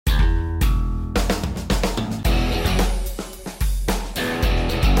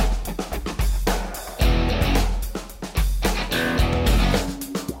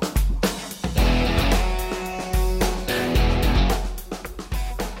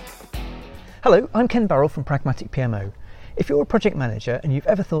Hello, I'm Ken Burrell from Pragmatic PMO. If you're a project manager and you've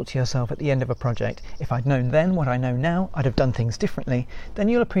ever thought to yourself at the end of a project, if I'd known then what I know now, I'd have done things differently, then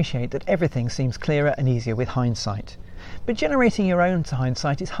you'll appreciate that everything seems clearer and easier with hindsight. But generating your own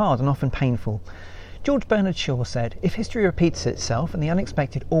hindsight is hard and often painful. George Bernard Shaw said, if history repeats itself and the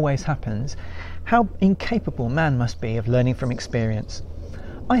unexpected always happens, how incapable man must be of learning from experience.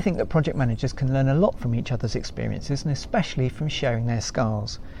 I think that project managers can learn a lot from each other's experiences and especially from sharing their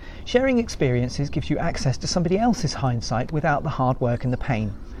scars. Sharing experiences gives you access to somebody else's hindsight without the hard work and the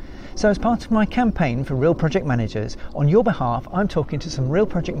pain. So as part of my campaign for Real Project Managers, on your behalf I'm talking to some real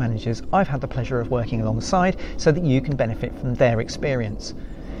project managers I've had the pleasure of working alongside so that you can benefit from their experience.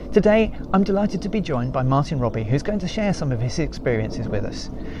 Today I'm delighted to be joined by Martin Robbie, who's going to share some of his experiences with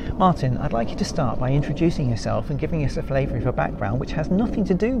us. Martin, I'd like you to start by introducing yourself and giving us a flavour of your background which has nothing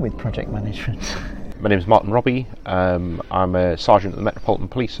to do with project management. My name is Martin Robbie. I'm a sergeant at the Metropolitan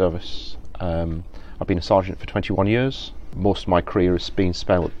Police Service. I've been a sergeant for 21 years. Most of my career has been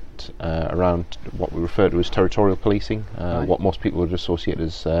spent around what we refer to as territorial policing, Right. what most people would associate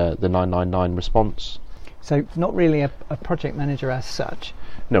as the 999 response. So not really a project manager as such.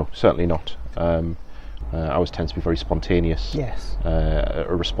 No, certainly not. I always tend to be very spontaneous. Yes. A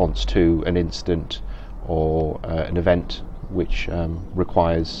response to an incident or an event which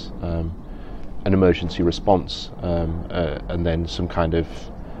requires an emergency response and then some kind of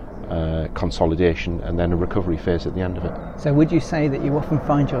consolidation and then a recovery phase at the end of it. So would you say that you often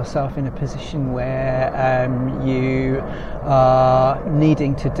find yourself in a position where you are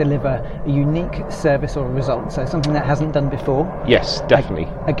needing to deliver a unique service or a result, so something that hasn't done before? Yes, definitely.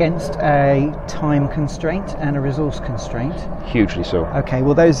 Against a time constraint and a resource constraint? Hugely so. Okay,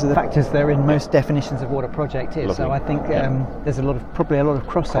 well those are the factors that are in most definitions of what a project is. Lovely. So I think there's probably a lot of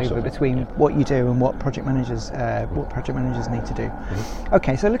crossover between what you do and what project managers need to do. Mm-hmm.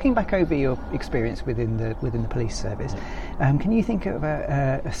 Okay, so looking back over your experience within the police service, can you think of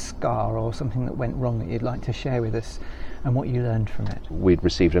a scar or something that went wrong that you'd like to share with us and what you learned from it? We'd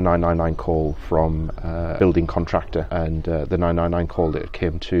received a 999 call from a building contractor, and the 999 call that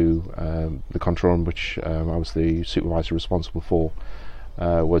came to the control room, which I was the supervisor responsible for,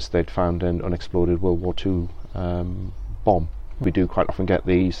 was they'd found an unexploded World War II bomb. We do quite often get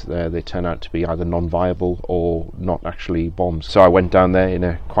these. They turn out to be either non-viable or not actually bombs. So I went down there in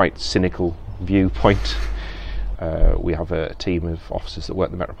a quite cynical viewpoint. We have a team of officers that work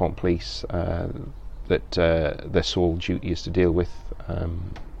at the Metropolitan Police that their sole duty is to deal with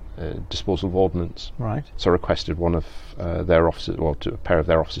disposal of ordnance. Right. So I requested one of their officers, or a pair of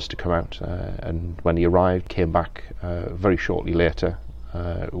their officers, to come out, and when he arrived, came back very shortly later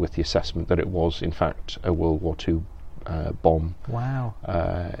with the assessment that it was in fact a World War II bomb. Wow.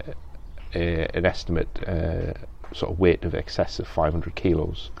 An estimate sort of weight of excess of 500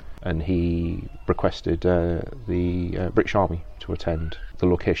 kilos, and he requested the British Army to attend. The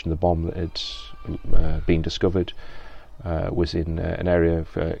location of the bomb that had been discovered was in an area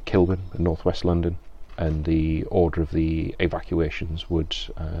of Kilburn in northwest London, and the order of the evacuations would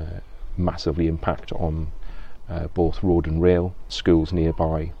massively impact on both road and rail, schools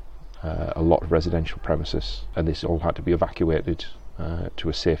nearby, a lot of residential premises, and this all had to be evacuated to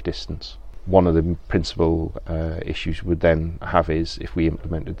a safe distance. One of the principal issues we would then have is, if we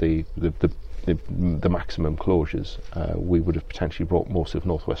implemented the maximum closures, we would have potentially brought most of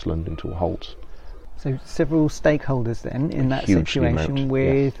northwest London to a halt. So several stakeholders then in that situation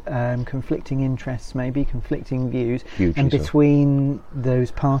with conflicting interests, maybe conflicting views. Hugely and so. Between those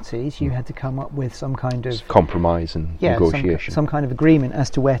parties you had to come up with some kind of compromise and negotiation. Some kind of agreement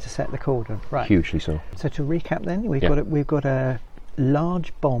as to where to set the cordon. Right. Hugely so. So to recap then, we've got a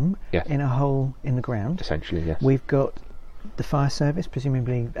large bomb in a hole in the ground. Essentially, yes. We've got the fire service,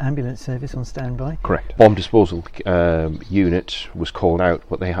 presumably ambulance service, on standby. Correct. Bomb disposal unit was called out,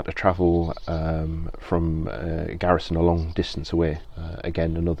 but they had to travel from Garrison a long distance away.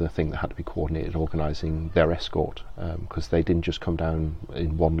 Again, another thing that had to be coordinated, organising their escort, because they didn't just come down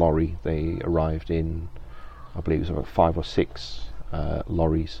in one lorry. They arrived in, I believe it was about 5 or 6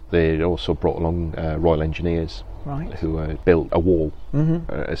 lorries. They also brought along Royal Engineers, right, who built a wall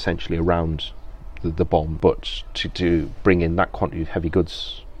essentially around the bomb, but to bring in that quantity of heavy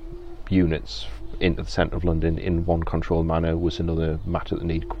goods units into the centre of London in one controlled manner was another matter that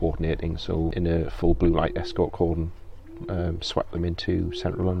needed coordinating. So in a full blue light escort cordon, swept them into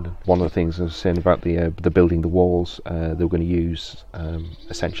central London. One of the things I was saying about the building the walls, they were going to use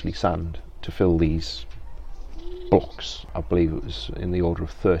essentially sand to fill these blocks. I believe it was in the order of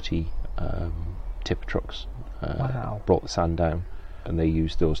 30 tipper trucks brought the sand down, and they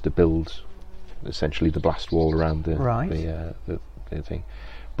used those to build essentially the blast wall around the thing.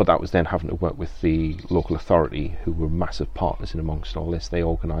 But that was then having to work with the local authority, who were massive partners in amongst all this. They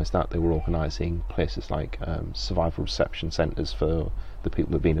organised that. They were organising places like survival reception centres for the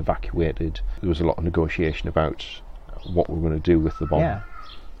people who had been evacuated. There was a lot of negotiation about what we were going to do with the bomb. Yeah.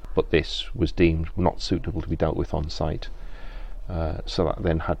 But this was deemed not suitable to be dealt with on site. So that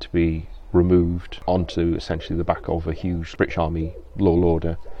then had to be removed onto essentially the back of a huge British Army low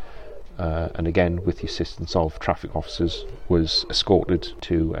loader. And again, with the assistance of traffic officers, was escorted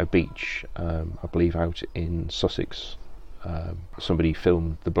to a beach, I believe out in Sussex. Somebody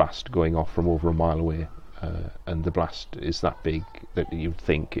filmed the blast going off from over a mile away, and the blast is that big that you'd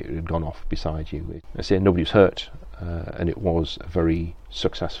think it had gone off beside you. I say nobody was hurt, and it was a very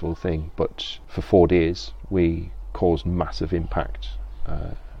successful thing, but for 4 days we caused massive impact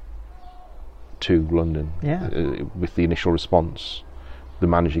to London. With the initial response, the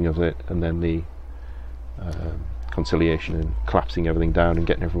managing of it, and then the conciliation and collapsing everything down and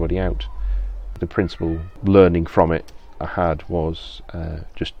getting everybody out. The principal learning from it I had was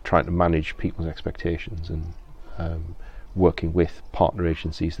just trying to manage people's expectations and working with partner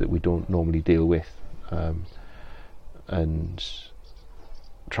agencies that we don't normally deal with, and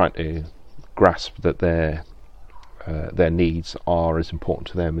trying to grasp that their needs are as important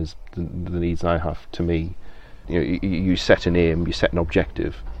to them as the needs I have to me. You set an aim, you set an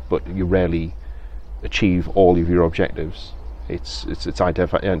objective, but you rarely achieve all of your objectives. It's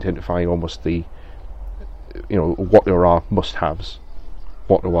identifying almost the, what are our must-haves,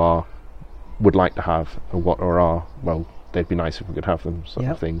 what are our would like to have, and what are our, well, they'd be nice if we could have them, sort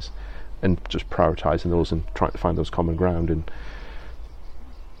of things, and just prioritising those and trying to find those common ground and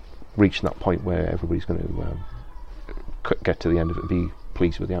reaching that point where everybody's going to get to the end of it and be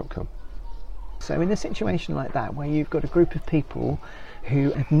pleased with the outcome. So in a situation like that, where you've got a group of people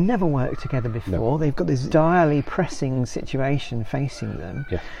who have never worked together before, they've got this direly pressing situation facing them,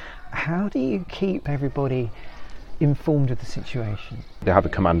 how do you keep everybody informed of the situation? They have a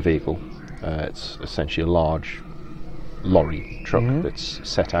command vehicle. It's essentially a large lorry truck that's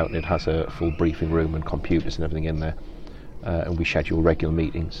set out, and it has a full briefing room and computers and everything in there, and we schedule regular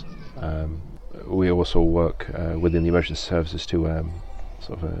meetings. We also work within the emergency services to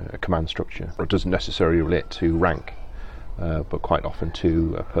sort of a command structure. It doesn't necessarily relate to rank, but quite often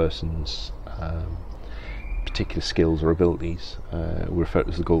to a person's particular skills or abilities. We refer to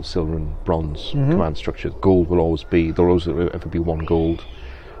it as the gold, silver and bronze command structure. Gold will always be, there'll always ever be one gold.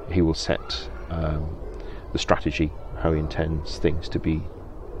 He will set the strategy, how he intends things to be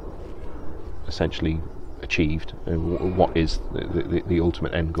essentially achieved, and what is the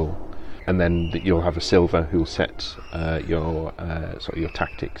ultimate end goal. And then you'll have a silver who will set your sort of your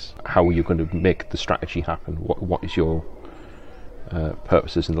tactics. How are you going to make the strategy happen? What is your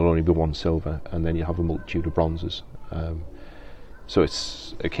purposes? And there'll only be one silver, and then you have a multitude of bronzes. So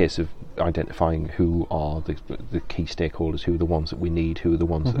it's a case of identifying who are the key stakeholders, who are the ones that we need, who are the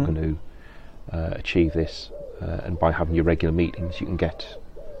ones that are going to achieve this. And by having your regular meetings, you can get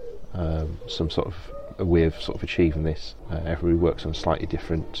some sort of a way of sort of achieving this. Everybody works on a slightly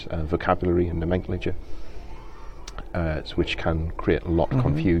different vocabulary and nomenclature, which can create a lot of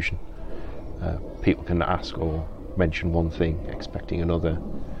confusion. People can ask or mention one thing expecting another,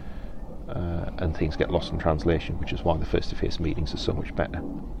 and things get lost in translation, which is why the face-to-face meetings are so much better.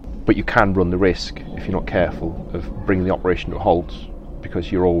 But you can run the risk, if you're not careful, of bringing the operation to a halt,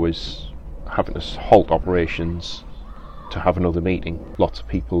 because you're always having to halt operations to have another meeting. Lots of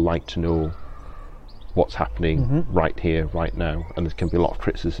people like to know what's happening right here, right now, and there can be a lot of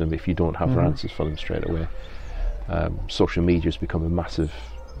criticism if you don't have their answers for them straight away. Social media has become a massive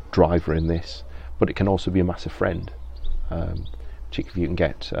driver in this, but it can also be a massive friend, particularly if you can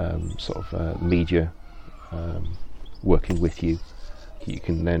get media working with you. You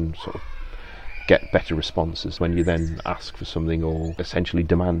can then sort of get better responses when you then ask for something or essentially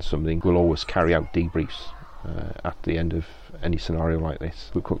demand something. We'll always carry out debriefs at the end of any scenario like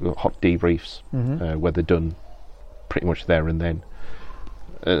this. We call them hot debriefs, where they're done pretty much there and then,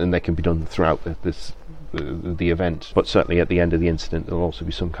 and they can be done throughout the event. But certainly at the end of the incident, there'll also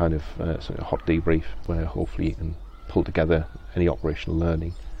be some kind of sort of hot debrief where hopefully you can pull together any operational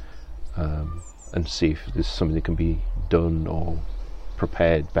learning and see if there's something that can be done or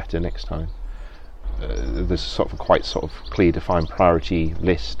prepared better next time. There's sort of a quite sort of clear defined priority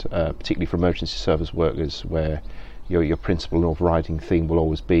list, particularly for emergency service workers, where your principal and overriding theme will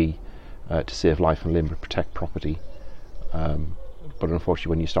always be to save life and limb and protect property. But unfortunately,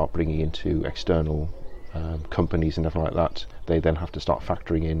 when you start bringing into external companies and everything like that, they then have to start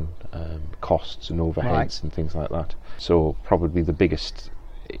factoring in costs and overheads and things like that. So probably the biggest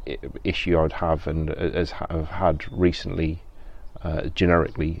issue I'd have, and as I've had recently,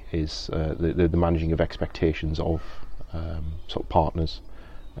 generically is the managing of expectations of sort of partners,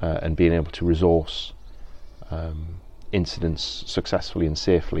 and being able to resource incidents successfully and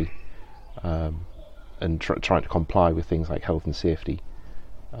safely, and trying to comply with things like health and safety,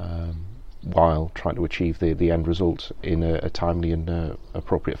 while trying to achieve the end result in a timely and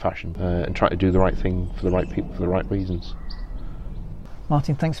appropriate fashion, and trying to do the right thing for the right people for the right reasons.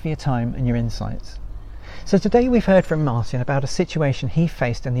 Martin, thanks for your time and your insights. So today we've heard from Martin about a situation he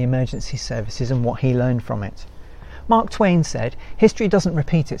faced in the emergency services and what he learned from it. Mark Twain said, "History doesn't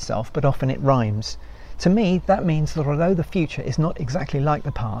repeat itself, but often it rhymes." To me, that means that although the future is not exactly like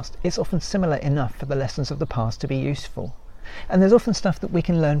the past, it's often similar enough for the lessons of the past to be useful. And there's often stuff that we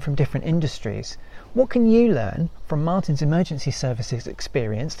can learn from different industries. What can you learn from Martin's emergency services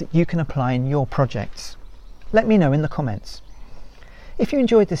experience that you can apply in your projects? Let me know in the comments. If you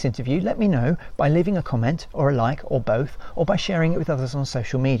enjoyed this interview, let me know by leaving a comment or a like or both, or by sharing it with others on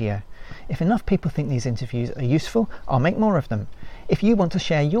social media. If enough people think these interviews are useful, I'll make more of them. If you want to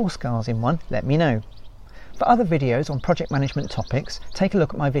share your scars in one, let me know. For other videos on project management topics, take a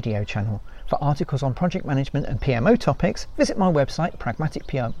look at my video channel. For articles on project management and PMO topics, visit my website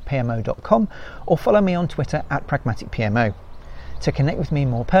pragmaticpmo.com or follow me on Twitter @pragmaticpmo. To connect with me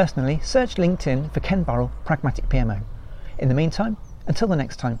more personally, search LinkedIn for Ken Burrell, Pragmatic PMO. In the meantime, until the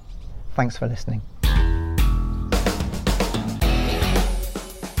next time, thanks for listening.